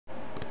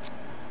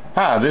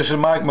Hi, this is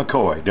Mike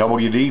McCoy,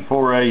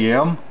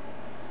 WD4AM,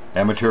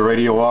 amateur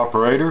radio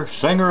operator,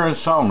 singer and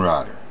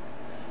songwriter.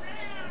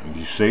 As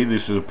you see,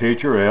 this is a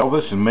picture of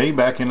Elvis and me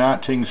back in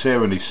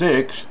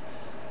 1976.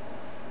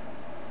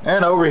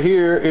 And over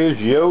here is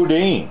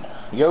Yodine.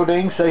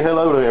 Yodine, say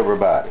hello to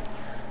everybody.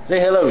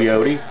 Say hello,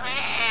 Yodi.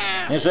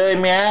 And say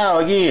meow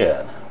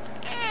again.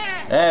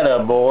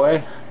 Atta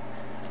boy.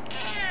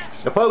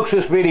 Now folks,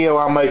 this video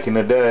I'm making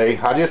today,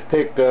 I just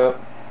picked up,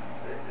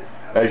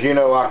 as you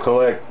know, I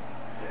collect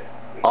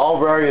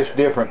all various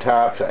different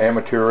types of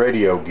amateur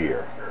radio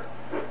gear,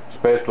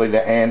 especially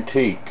the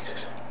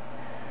antiques.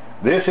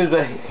 This is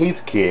a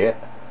Healthkit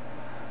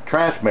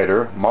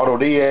transmitter, model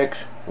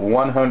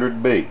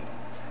DX-100B,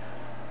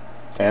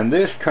 and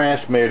this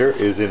transmitter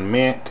is in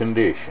mint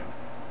condition.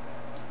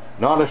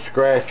 Not a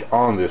scratch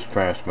on this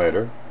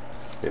transmitter.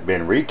 It's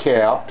been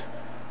recapped.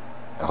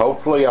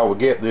 Hopefully I will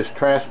get this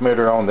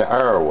transmitter on the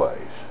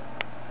airways.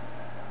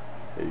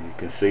 As you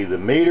can see, the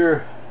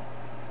meter,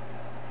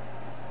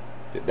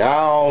 the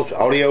dials,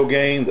 audio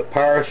gain, the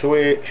power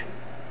switch,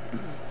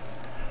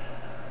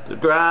 the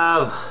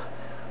drive,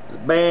 the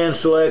band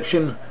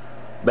selection.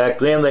 Back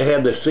then they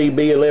had the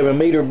CB 11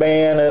 meter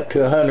band up to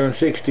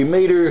 160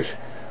 meters,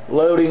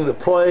 loading the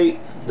plate,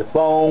 the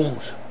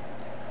phones,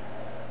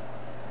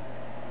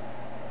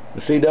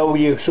 the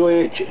CW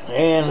switch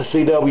and the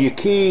CW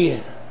key,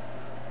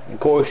 and of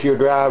course your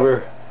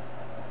driver,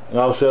 and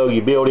also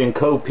your built-in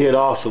co-pit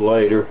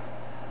oscillator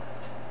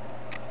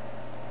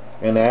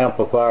and the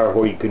amplifier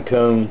where you can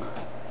tune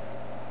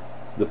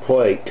the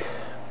plate.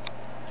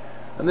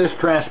 And this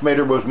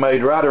transmitter was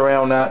made right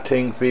around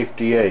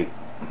 1958.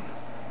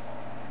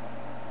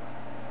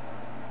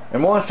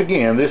 And once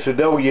again, this is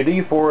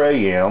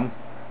WD4AM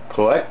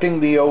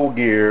collecting the old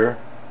gear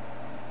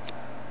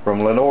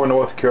from Lenore,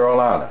 North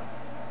Carolina.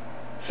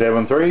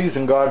 7 threes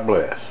and God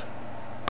bless.